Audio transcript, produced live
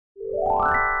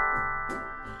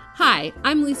Hi,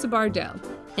 I'm Lisa Bardot,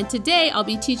 and today I'll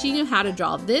be teaching you how to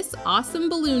draw this awesome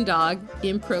balloon dog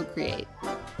in Procreate.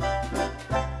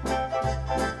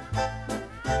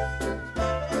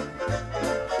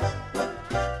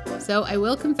 So I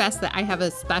will confess that I have a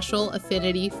special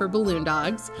affinity for balloon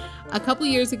dogs. A couple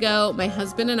years ago, my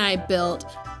husband and I built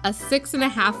a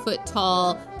 6.5 foot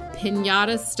tall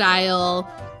piñata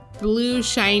style blue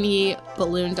shiny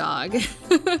balloon dog.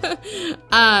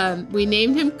 We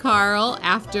named him Carl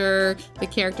after the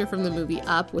character from the movie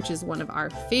Up, which is one of our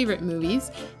favorite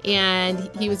movies. And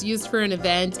he was used for an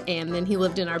event, and then he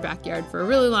lived in our backyard for a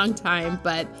really long time,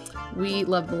 but we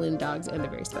love balloon dogs and they're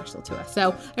very special to us.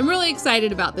 So I'm really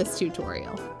excited about this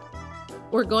tutorial.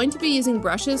 We're going to be using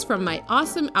brushes from my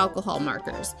awesome alcohol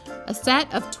markers, a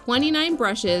set of 29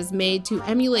 brushes made to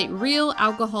emulate real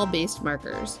alcohol-based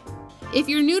markers. If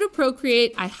you're new to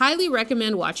Procreate, I highly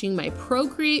recommend watching my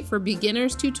Procreate for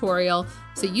Beginners tutorial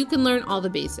so you can learn all the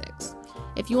basics.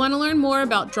 If you want to learn more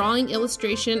about drawing,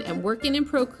 illustration, and working in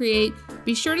Procreate,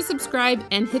 be sure to subscribe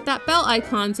and hit that bell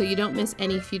icon so you don't miss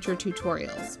any future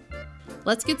tutorials.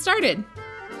 Let's get started.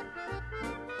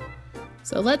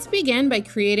 So let's begin by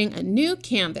creating a new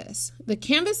canvas. The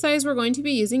canvas size we're going to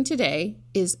be using today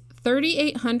is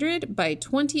 3800 by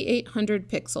 2800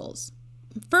 pixels.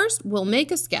 First, we'll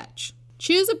make a sketch.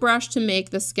 Choose a brush to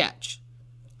make the sketch.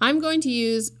 I'm going to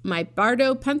use my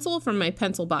Bardot pencil from my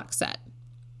pencil box set.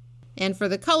 And for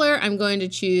the color, I'm going to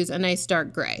choose a nice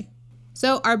dark gray.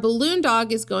 So our balloon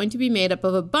dog is going to be made up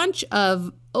of a bunch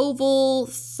of oval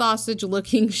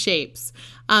sausage-looking shapes.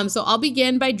 So I'll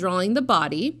begin by drawing the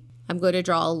body. I'm going to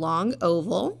draw a long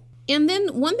oval. And then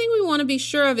one thing we want to be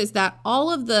sure of is that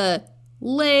all of the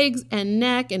legs and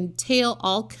neck and tail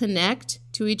all connect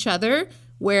to each other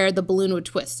where the balloon would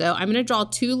twist. So I'm going to draw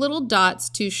two little dots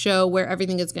to show where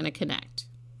everything is going to connect.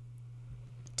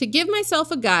 To give myself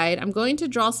a guide, I'm going to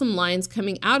draw some lines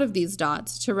coming out of these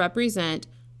dots to represent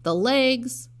the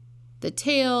legs, the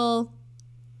tail,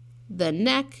 the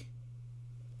neck,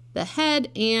 the head,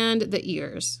 and the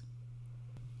ears.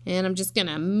 And I'm just going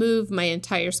to move my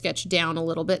entire sketch down a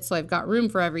little bit so I've got room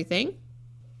for everything.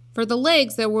 For the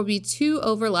legs, there will be two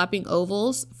overlapping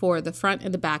ovals for the front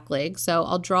and the back leg. So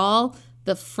I'll draw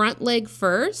the front leg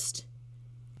first,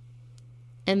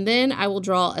 and then I will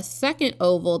draw a second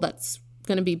oval that's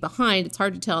going to be behind. It's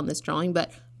hard to tell in this drawing,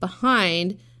 but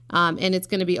behind, and it's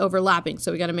going to be overlapping.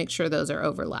 So we got to make sure those are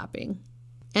overlapping.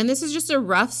 And this is just a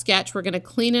rough sketch. We're going to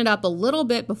clean it up a little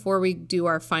bit before we do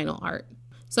our final art.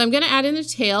 So I'm going to add in a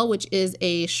tail, which is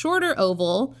a shorter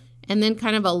oval, and then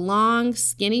kind of a long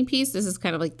skinny piece. This is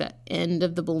kind of like the end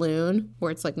of the balloon where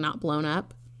it's like not blown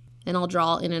up. And I'll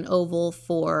draw in an oval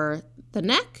for the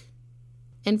neck.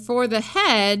 And for the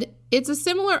head, it's a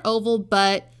similar oval,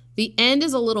 but the end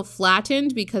is a little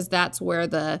flattened because that's where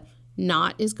the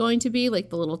knot is going to be, like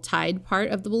the little tied part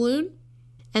of the balloon.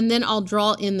 And then I'll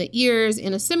draw in the ears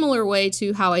in a similar way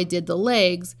to how I did the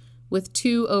legs with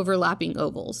two overlapping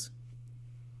ovals.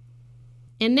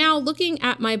 And now looking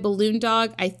at my balloon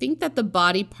dog, I think that the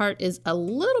body part is a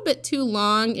little bit too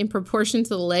long in proportion to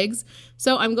the legs.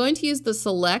 So I'm going to use the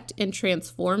select and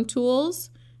transform tools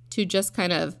to just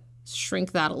kind of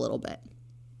shrink that a little bit.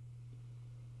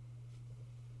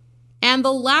 And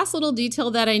the last little detail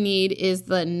that I need is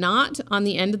the knot on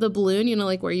the end of the balloon, you know,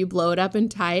 like where you blow it up and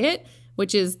tie it,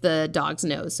 which is the dog's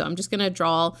nose. So I'm just going to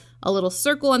draw a little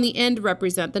circle on the end to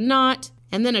represent the knot,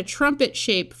 and then a trumpet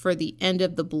shape for the end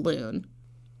of the balloon.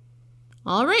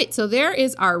 All right, so there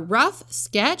is our rough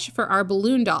sketch for our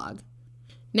balloon dog.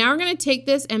 Now we're going to take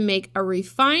this and make a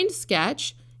refined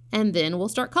sketch, and then we'll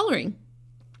start coloring.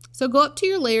 So go up to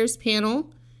your layers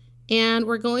panel, and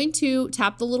we're going to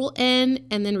tap the little N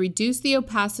and then reduce the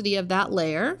opacity of that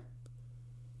layer,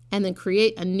 and then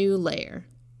create a new layer.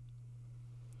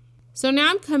 So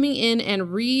now I'm coming in and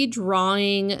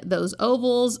redrawing those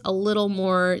ovals a little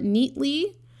more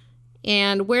neatly.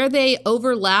 And where they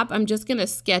overlap, I'm just going to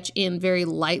sketch in very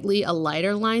lightly a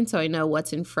lighter line so I know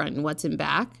what's in front and what's in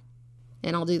back.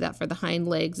 And I'll do that for the hind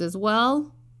legs as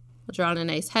well. I'll draw in a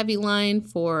nice heavy line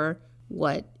for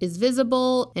what is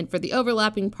visible, and for the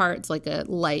overlapping parts, like a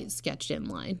light sketched in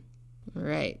line. All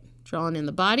right, drawing in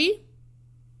the body.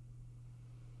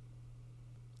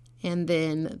 And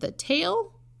then the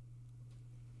tail.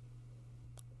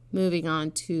 Moving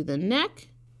on to the neck.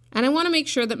 And I want to make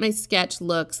sure that my sketch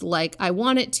looks like I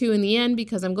want it to in the end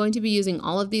because I'm going to be using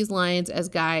all of these lines as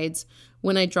guides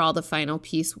when I draw the final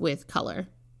piece with color.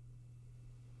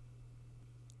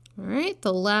 All right,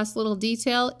 the last little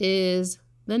detail is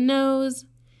the nose,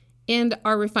 and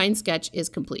our refined sketch is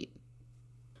complete.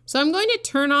 So I'm going to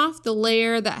turn off the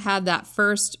layer that had that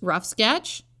first rough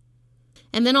sketch,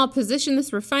 And then I'll position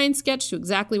this refine sketch to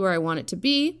exactly where I want it to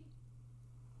be.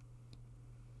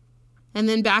 And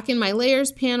then back in my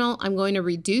layers panel, I'm going to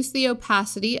reduce the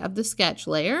opacity of the sketch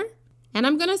layer, and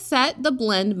I'm going to set the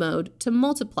blend mode to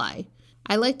multiply.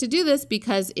 I like to do this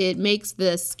because it makes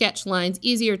the sketch lines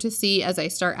easier to see as I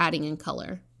start adding in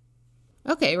color.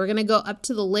 Okay, we're going to go up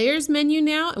to the layers menu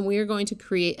now, and we are going to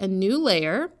create a new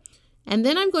layer, and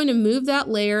then I'm going to move that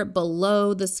layer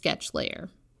below the sketch layer.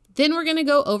 Then we're going to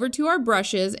go over to our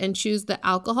brushes and choose the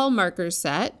alcohol markers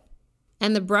set,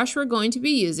 and the brush we're going to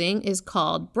be using is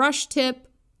called Brush Tip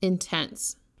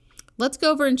Intense. Let's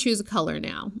go over and choose a color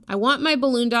now. I want my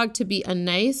balloon dog to be a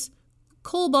nice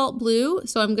cobalt blue,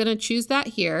 so I'm going to choose that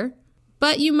here.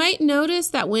 But you might notice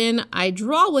that when I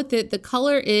draw with it, the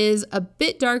color is a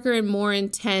bit darker and more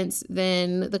intense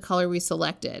than the color we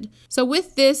selected. So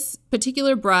with this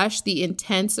particular brush, the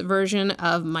intense version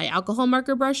of my alcohol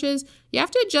marker brushes, you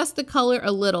have to adjust the color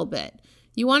a little bit.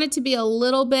 You want it to be a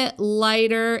little bit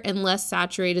lighter and less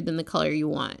saturated than the color you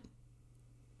want.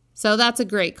 So that's a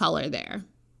great color there.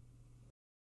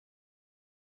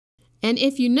 And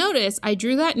if you notice, I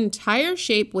drew that entire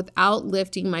shape without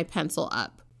lifting my pencil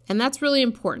up. And that's really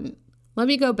important. Let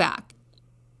me go back.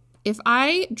 If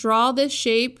I draw this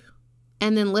shape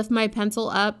and then lift my pencil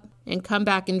up and come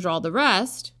back and draw the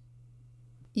rest,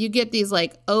 you get these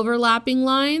like overlapping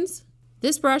lines.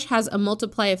 This brush has a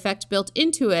multiply effect built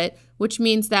into it, which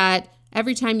means that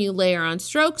every time you layer on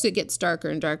strokes, it gets darker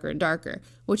and darker and darker,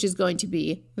 which is going to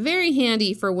be very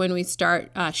handy for when we start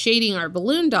shading our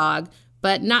balloon dog,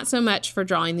 but not so much for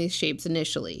drawing these shapes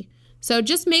initially. So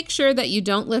just make sure that you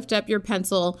don't lift up your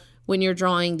pencil when you're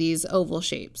drawing these oval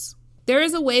shapes. There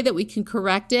is a way that we can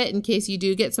correct it in case you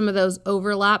do get some of those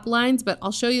overlap lines, but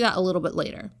I'll show you that a little bit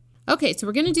later. Okay, so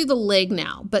we're gonna do the leg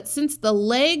now, but since the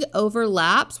leg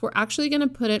overlaps, we're actually gonna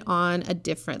put it on a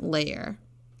different layer.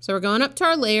 So we're going up to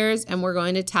our layers and we're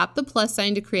going to tap the plus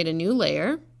sign to create a new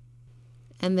layer.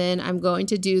 And then I'm going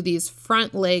to do these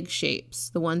front leg shapes,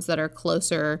 the ones that are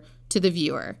closer to the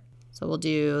viewer. So we'll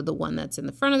do the one that's in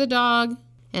the front of the dog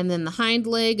and then the hind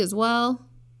leg as well.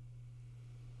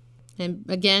 And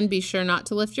again, be sure not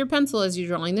to lift your pencil as you're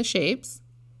drawing the shapes.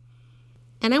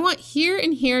 And I want here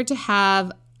and here to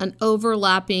have an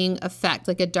overlapping effect,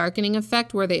 like a darkening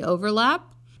effect where they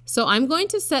overlap. So I'm going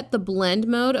to set the blend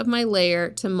mode of my layer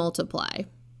to multiply.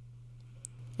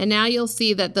 And now you'll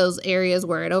see that those areas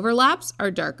where it overlaps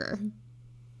are darker.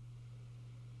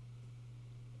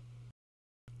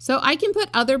 So I can put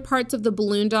other parts of the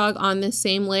balloon dog on this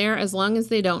same layer as long as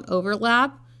they don't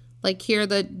overlap. Like here,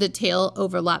 the tail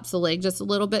overlaps the leg just a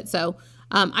little bit. So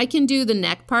I can do the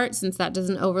neck part since that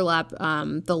doesn't overlap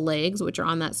the legs, which are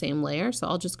on that same layer. So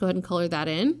I'll just go ahead and color that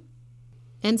in.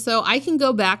 And so I can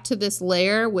go back to this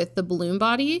layer with the balloon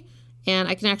body and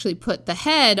I can actually put the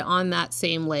head on that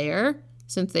same layer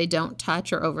since they don't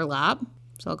touch or overlap.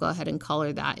 So I'll go ahead and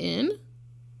color that in.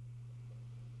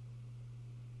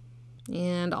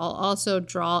 And I'll also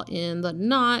draw in the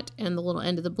knot and the little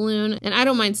end of the balloon. And I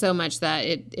don't mind so much that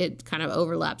it kind of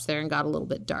overlaps there and got a little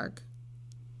bit dark.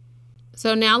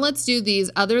 So now let's do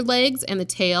these other legs and the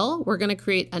tail. We're gonna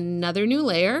create another new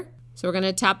layer. So we're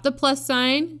gonna tap the plus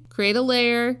sign, create a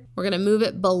layer. We're gonna move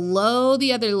it below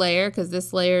the other layer because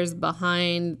this layer is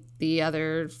behind the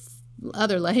other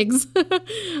legs.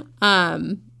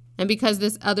 And because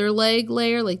this other leg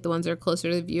layer, like the ones that are closer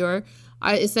to the viewer,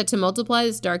 is set to multiply,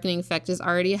 this darkening effect is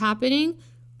already happening,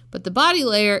 but the body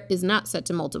layer is not set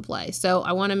to multiply. So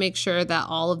I want to make sure that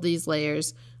all of these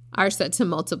layers are set to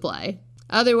multiply.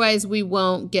 Otherwise, we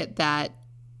won't get that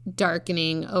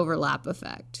darkening overlap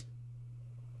effect.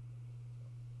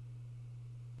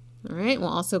 All right, we'll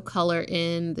also color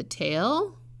in the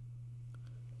tail.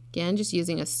 Again, just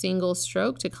using a single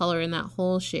stroke to color in that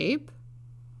whole shape.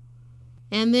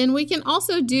 And then we can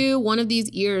also do one of these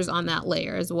ears on that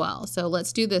layer as well. So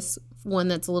let's do this one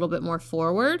that's a little bit more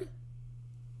forward.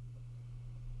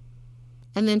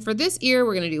 And then for this ear,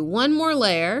 we're gonna do one more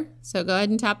layer. So go ahead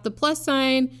and tap the plus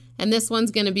sign, and this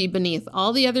one's gonna be beneath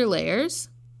all the other layers.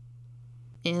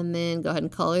 And then go ahead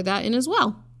and color that in as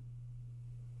well.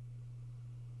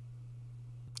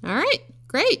 All right,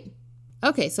 great.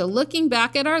 Okay, so looking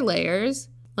back at our layers,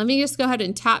 let me just go ahead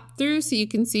and tap through so you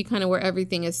can see kind of where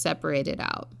everything is separated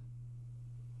out.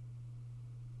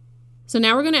 So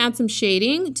now we're going to add some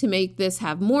shading to make this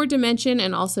have more dimension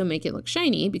and also make it look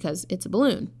shiny because it's a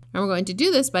balloon. And we're going to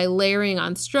do this by layering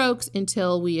on strokes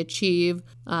until we achieve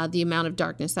the amount of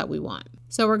darkness that we want.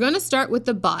 So we're going to start with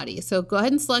the body. So go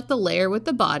ahead and select the layer with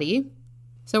the body.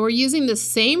 So we're using the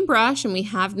same brush and we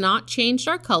have not changed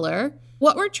our color.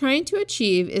 What we're trying to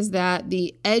achieve is that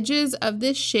the edges of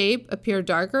this shape appear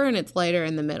darker and it's lighter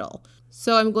in the middle.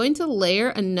 So I'm going to layer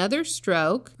another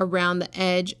stroke around the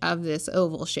edge of this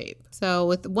oval shape. So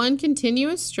with one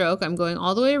continuous stroke, I'm going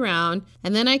all the way around,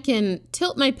 and then I can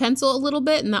tilt my pencil a little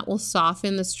bit and that will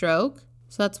soften the stroke.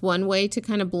 So that's one way to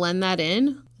kind of blend that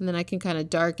in, and then I can kind of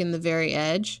darken the very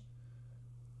edge.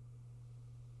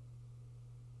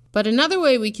 But another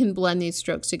way we can blend these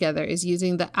strokes together is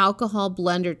using the alcohol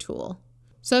blender tool.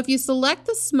 So if you select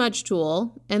the smudge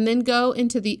tool and then go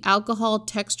into the alcohol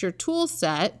texture tool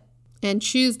set, and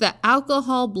choose the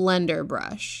alcohol blender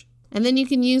brush. And then you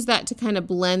can use that to kind of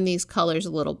blend these colors a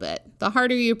little bit. The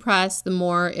harder you press, the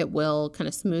more it will kind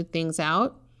of smooth things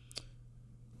out.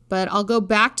 But I'll go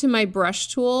back to my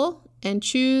brush tool and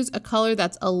choose a color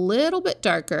that's a little bit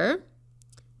darker,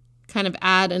 kind of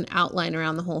add an outline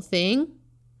around the whole thing.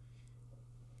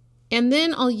 And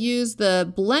then I'll use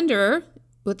the blender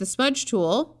with the smudge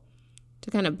tool to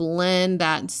kind of blend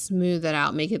that and smooth it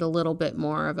out, make it a little bit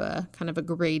more of a kind of a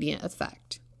gradient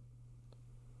effect.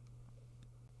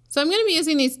 So I'm going to be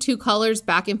using these two colors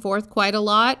back and forth quite a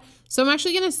lot. So I'm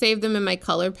actually going to save them in my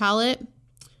color palette.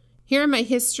 Here in my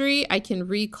history, I can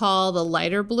recall the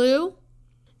lighter blue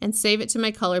and save it to my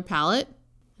color palette.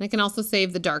 And I can also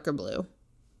save the darker blue.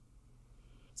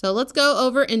 So let's go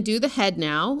over and do the head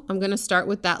now. I'm going to start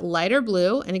with that lighter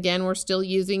blue. And again, we're still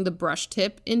using the brush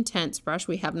tip intense brush.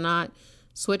 We have not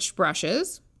switched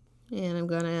brushes. And I'm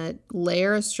going to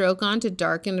layer a stroke on to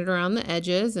darken it around the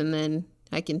edges. And then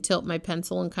I can tilt my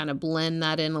pencil and kind of blend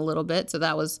that in a little bit. So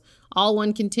that was all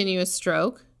one continuous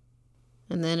stroke.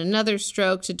 And then another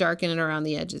stroke to darken it around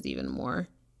the edges even more.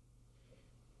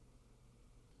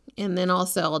 And then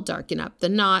also I'll darken up the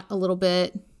knot a little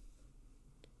bit.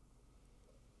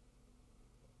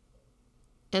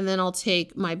 And then I'll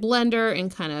take my blender and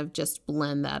kind of just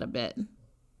blend that a bit.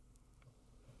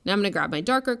 Now I'm going to grab my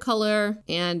darker color,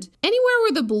 and anywhere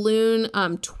where the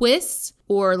balloon twists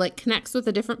or like connects with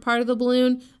a different part of the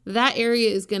balloon, that area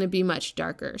is going to be much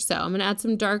darker. So I'm going to add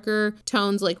some darker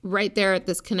tones like right there at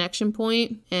this connection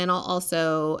point. And I'll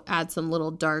also add some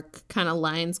little dark kind of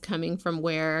lines coming from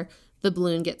where the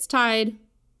balloon gets tied.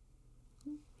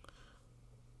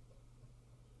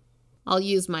 I'll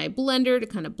use my blender to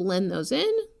kind of blend those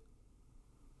in.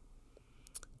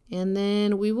 And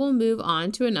then we will move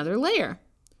on to another layer.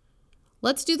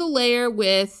 Let's do the layer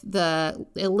with the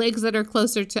legs that are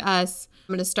closer to us.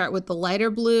 I'm going to start with the lighter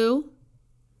blue.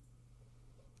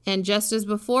 And just as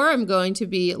before, I'm going to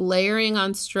be layering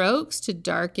on strokes to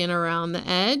darken around the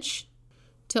edge.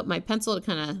 Tilt my pencil to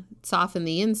kind of soften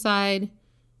the inside.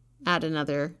 Add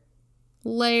another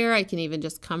layer. I can even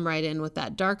just come right in with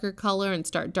that darker color and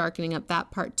start darkening up that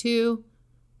part too.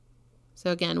 So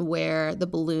again, where the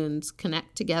balloons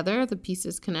connect together, the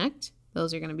pieces connect,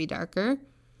 those are going to be darker.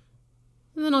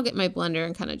 And then I'll get my blender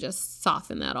and kind of just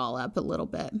soften that all up a little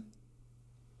bit.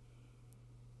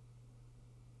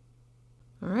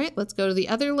 All right, let's go to the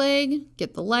other leg,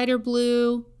 get the lighter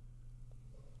blue,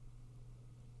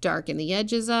 darken the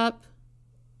edges up.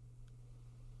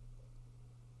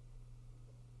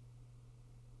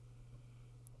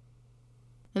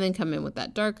 And then come in with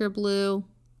that darker blue.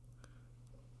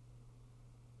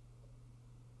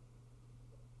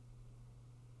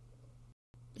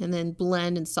 And then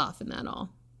blend and soften that all.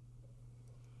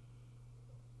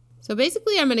 So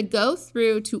basically I'm going to go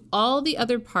through to all the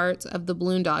other parts of the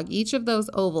balloon dog, each of those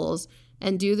ovals,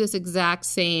 and do this exact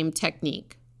same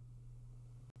technique.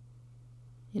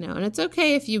 You know, and it's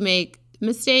okay if you make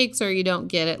mistakes or you don't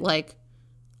get it like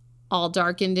all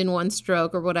darkened in one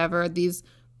stroke or whatever. These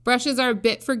brushes are a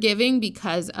bit forgiving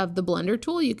because of the blender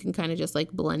tool. You can kind of just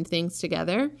like blend things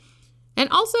together. And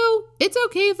also, it's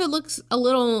okay if it looks a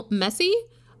little messy.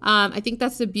 I think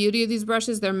that's the beauty of these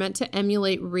brushes. They're meant to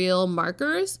emulate real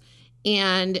markers.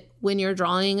 And when you're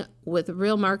drawing with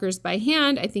real markers by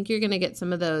hand, I think you're going to get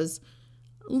some of those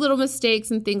little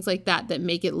mistakes and things like that that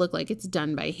make it look like it's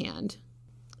done by hand.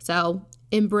 So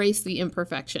embrace the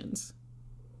imperfections.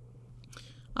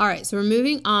 All right, so we're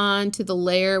moving on to the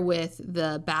layer with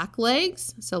the back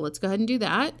legs. So let's go ahead and do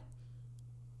that.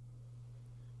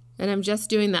 And I'm just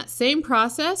doing that same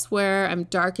process where I'm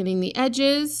darkening the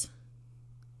edges,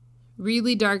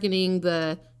 really darkening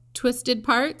the twisted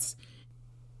parts,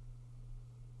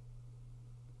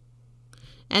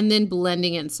 and then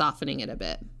blending it and softening it a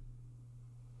bit.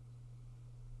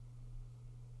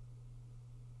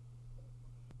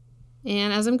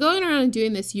 And as I'm going around and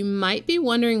doing this, you might be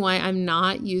wondering why I'm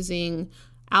not using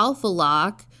Alpha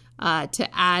Lock to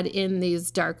add in these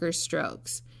darker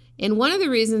strokes. And one of the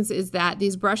reasons is that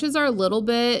these brushes are a little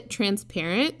bit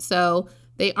transparent, so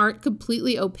they aren't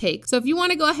completely opaque. So if you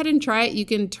want to go ahead and try it, you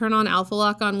can turn on Alpha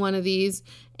Lock on one of these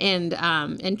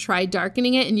and try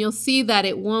darkening it, and you'll see that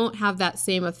it won't have that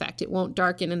same effect. It won't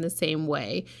darken in the same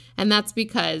way, and that's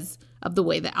because of the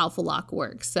way the Alpha Lock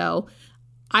works. So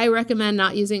I recommend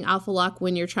not using Alpha Lock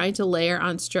when you're trying to layer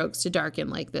on strokes to darken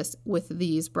like this with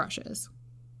these brushes.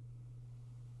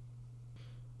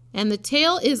 And the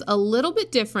tail is a little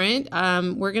bit different.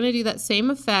 We're gonna do that same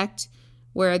effect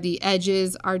where the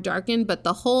edges are darkened, but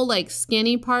the whole like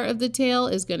skinny part of the tail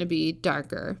is gonna be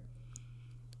darker.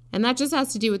 And that just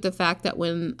has to do with the fact that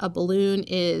when a balloon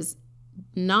is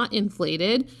not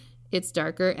inflated, it's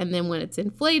darker. And then when it's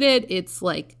inflated, it's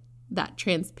like that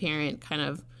transparent kind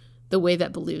of the way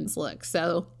that balloons look.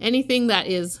 So anything that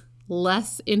is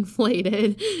less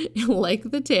inflated, like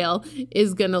the tail,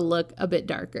 is gonna look a bit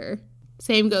darker.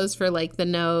 Same goes for like the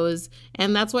nose.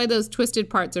 And that's why those twisted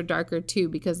parts are darker too,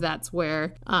 because that's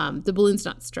where the balloon's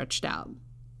not stretched out.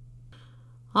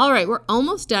 All right, we're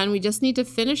almost done. We just need to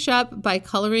finish up by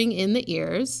coloring in the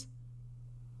ears.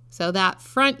 So that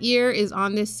front ear is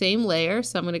on this same layer.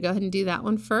 So I'm gonna go ahead and do that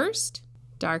one first.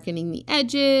 Darkening the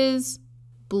edges,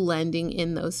 blending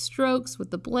in those strokes with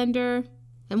the blender.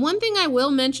 And one thing I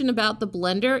will mention about the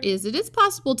blender is it is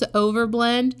possible to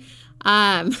overblend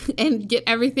and get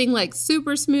everything like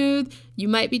super smooth. You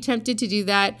might be tempted to do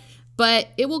that, but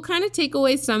it will kind of take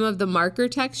away some of the marker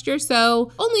texture.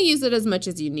 So only use it as much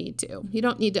as you need to. You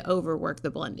don't need to overwork the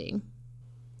blending.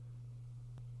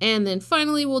 And then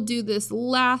finally, we'll do this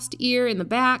last ear in the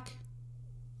back.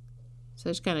 So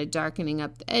just kind of darkening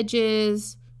up the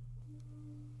edges.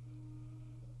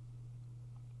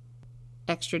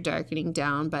 Extra darkening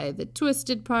down by the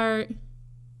twisted part.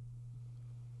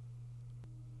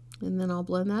 And then I'll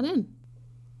blend that in.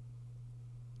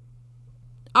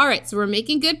 All right, so we're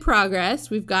making good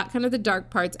progress. We've got kind of the dark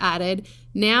parts added.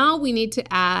 Now we need to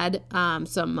add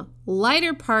some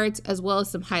lighter parts as well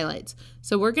as some highlights.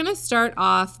 So we're gonna start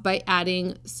off by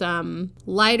adding some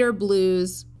lighter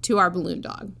blues to our balloon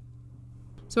dog.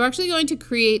 So we're actually going to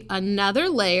create another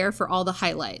layer for all the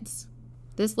highlights.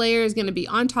 This layer is gonna be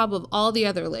on top of all the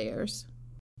other layers.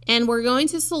 And we're going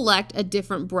to select a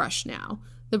different brush now.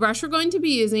 The brush we're going to be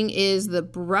using is the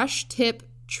Brush Tip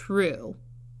True.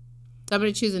 So I'm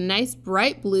going to choose a nice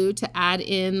bright blue to add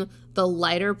in the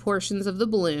lighter portions of the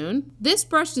balloon. This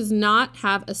brush does not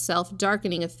have a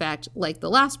self-darkening effect like the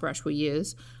last brush we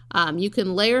used. You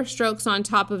can layer strokes on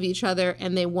top of each other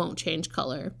and they won't change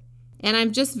color. And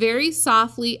I'm just very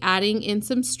softly adding in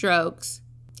some strokes.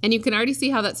 And you can already see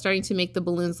how that's starting to make the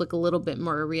balloons look a little bit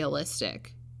more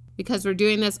realistic. Because we're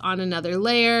doing this on another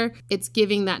layer, it's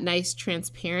giving that nice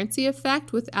transparency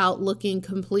effect without looking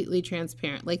completely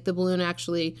transparent. Like the balloon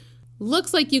actually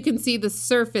looks like you can see the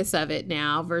surface of it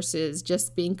now versus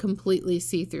just being completely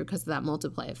see-through because of that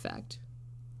multiply effect.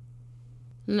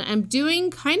 And I'm doing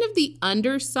kind of the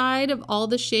underside of all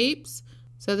the shapes.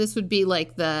 So this would be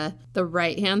like the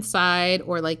right-hand side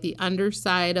or like the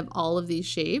underside of all of these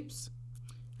shapes.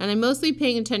 And I'm mostly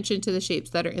paying attention to the shapes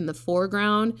that are in the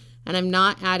foreground, and I'm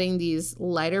not adding these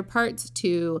lighter parts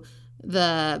to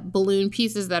the balloon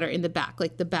pieces that are in the back,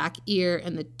 like the back ear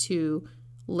and the two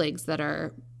legs that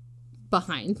are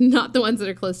behind, not the ones that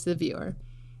are close to the viewer.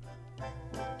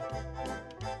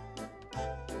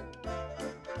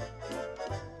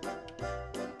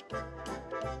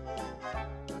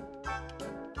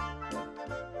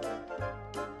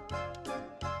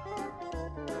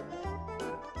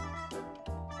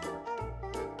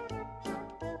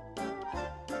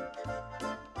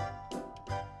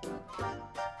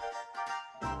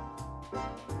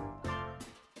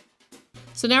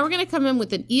 So now we're going to come in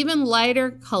with an even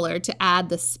lighter color to add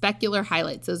the specular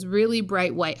highlights, those really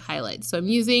bright white highlights. So I'm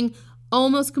using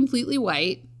almost completely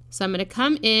white. So I'm going to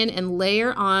come in and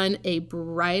layer on a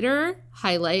brighter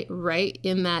highlight right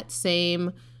in that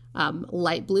same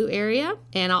light blue area.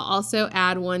 And I'll also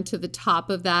add one to the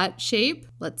top of that shape.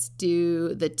 Let's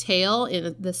do the tail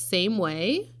in the same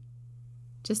way.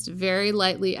 Just very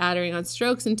lightly adding on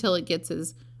strokes until it gets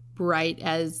as bright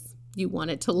as you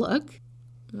want it to look.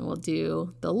 And we'll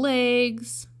do the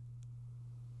legs.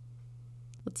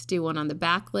 Let's do one on the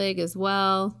back leg as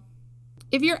well.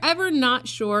 If you're ever not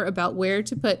sure about where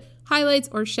to put highlights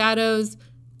or shadows,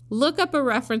 look up a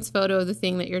reference photo of the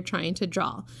thing that you're trying to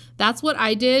draw. That's what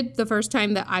I did the first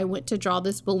time that I went to draw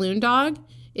this balloon dog,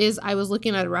 is I was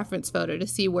looking at a reference photo to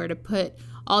see where to put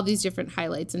all these different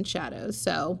highlights and shadows.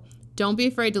 So don't be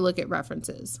afraid to look at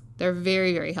references. They're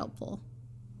very, very helpful.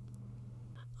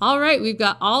 All right, we've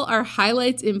got all our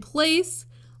highlights in place.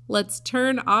 Let's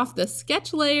turn off the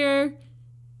sketch layer,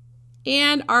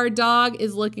 and our dog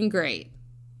is looking great.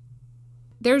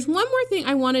 There's one more thing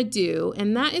I want to do,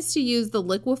 and that is to use the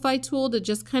liquify tool to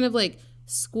just kind of like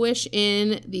squish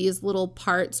in these little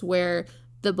parts where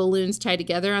the balloons tie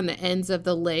together on the ends of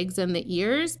the legs and the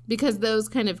ears, because those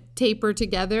kind of taper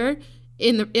together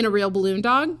in a real balloon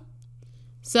dog.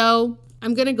 So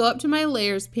I'm going to go up to my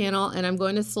layers panel and I'm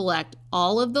going to select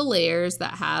all of the layers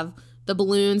that have the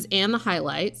balloons and the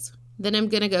highlights. Then I'm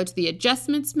going to go to the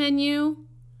adjustments menu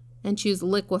and choose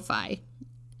liquefy.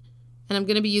 And I'm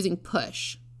going to be using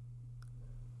push.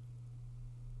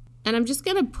 And I'm just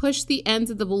going to push the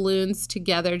ends of the balloons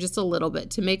together just a little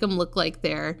bit to make them look like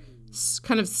they're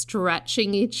kind of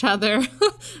stretching each other,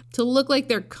 to look like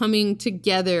they're coming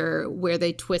together where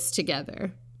they twist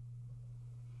together.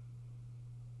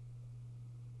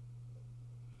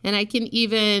 And I can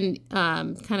even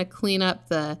kind of clean up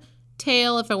the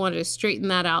tail if I wanted to straighten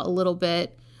that out a little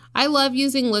bit. I love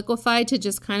using liquefy to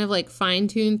just kind of like fine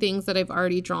tune things that I've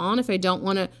already drawn. If I don't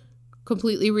want to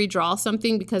completely redraw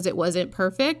something because it wasn't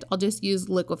perfect, I'll just use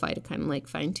liquefy to kind of like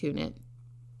fine tune it.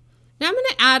 Now I'm going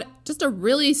to add just a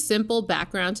really simple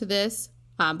background to this,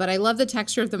 but I love the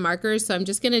texture of the markers, so I'm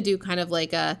just going to do kind of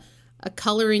like a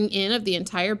coloring in of the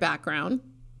entire background.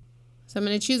 So I'm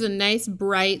going to choose a nice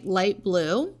bright light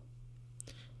blue.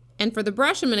 And for the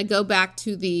brush, I'm going to go back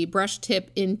to the brush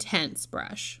tip intense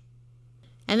brush.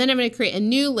 And then I'm going to create a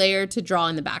new layer to draw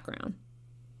in the background.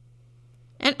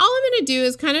 And all I'm going to do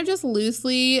is kind of just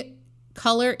loosely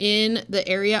color in the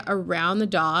area around the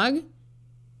dog,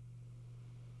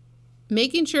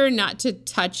 making sure not to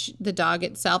touch the dog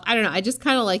itself. I don't know, I just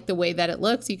kind of like the way that it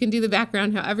looks. You can do the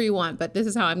background however you want, but this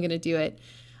is how I'm going to do it.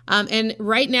 And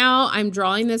right now I'm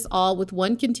drawing this all with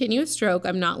one continuous stroke.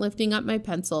 I'm not lifting up my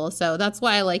pencil, so that's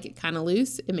why I like it kind of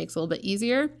loose. It makes it a little bit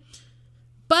easier.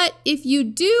 But if you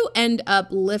do end up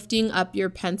lifting up your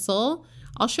pencil,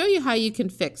 I'll show you how you can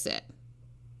fix it.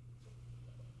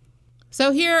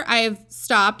 So here I've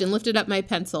stopped and lifted up my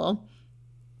pencil.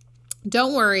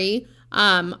 Don't worry,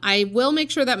 I will make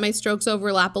sure that my strokes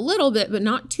overlap a little bit, but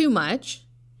not too much.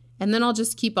 And then I'll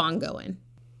just keep on going.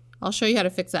 I'll show you how to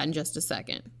fix that in just a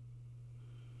second.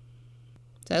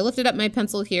 So I lifted up my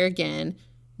pencil here again.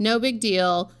 No big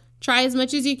deal. Try as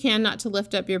much as you can not to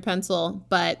lift up your pencil,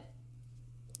 but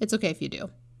it's okay if you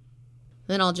do.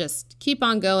 Then I'll just keep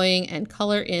on going and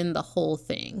color in the whole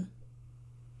thing.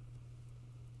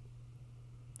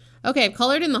 Okay, I've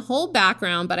colored in the whole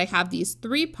background, but I have these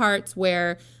three parts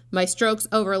where my strokes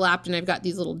overlapped and I've got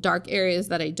these little dark areas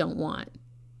that I don't want.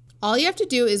 All you have to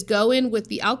do is go in with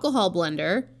the alcohol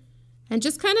blender and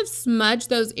just kind of smudge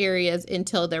those areas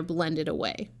until they're blended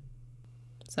away.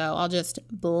 So I'll just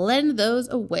blend those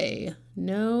away.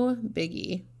 No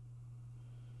biggie.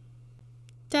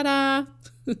 Ta-da!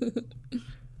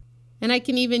 And I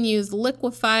can even use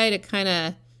liquefy to kind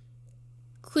of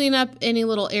clean up any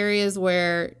little areas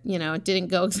where, you know, it didn't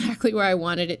go exactly where I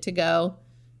wanted it to go.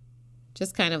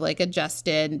 Just kind of like adjust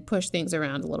it and push things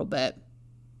around a little bit.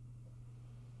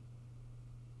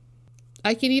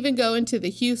 I can even go into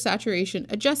the hue saturation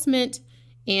adjustment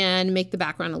and make the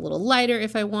background a little lighter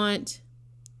if I want.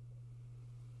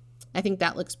 I think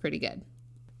that looks pretty good.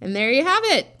 And there you have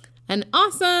it, an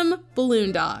awesome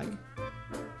balloon dog.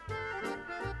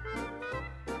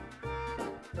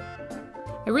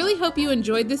 I really hope you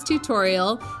enjoyed this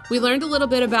tutorial. We learned a little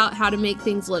bit about how to make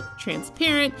things look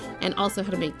transparent and also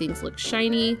how to make things look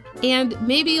shiny. And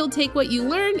maybe you'll take what you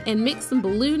learned and make some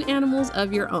balloon animals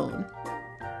of your own.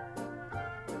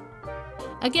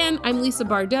 Again, I'm Lisa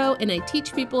Bardot, and I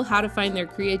teach people how to find their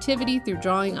creativity through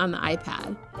drawing on the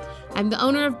iPad. I'm the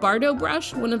owner of Bardot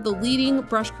Brush, one of the leading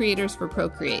brush creators for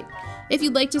Procreate. If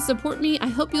you'd like to support me, I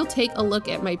hope you'll take a look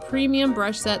at my premium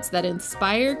brush sets that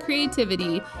inspire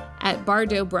creativity at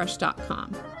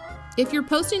bardotbrush.com. If you're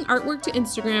posting artwork to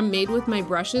Instagram made with my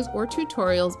brushes or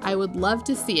tutorials, I would love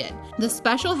to see it. The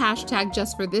special hashtag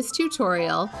just for this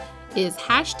tutorial is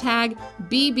hashtag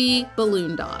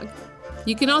BBBalloonDog.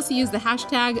 You can also use the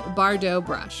hashtag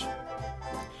BardotBrush.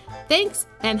 Thanks,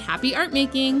 and happy art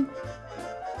making!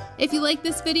 If you like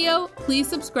this video, please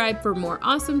subscribe for more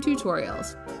awesome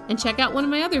tutorials, and check out one of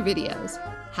my other videos.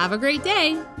 Have a great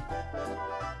day!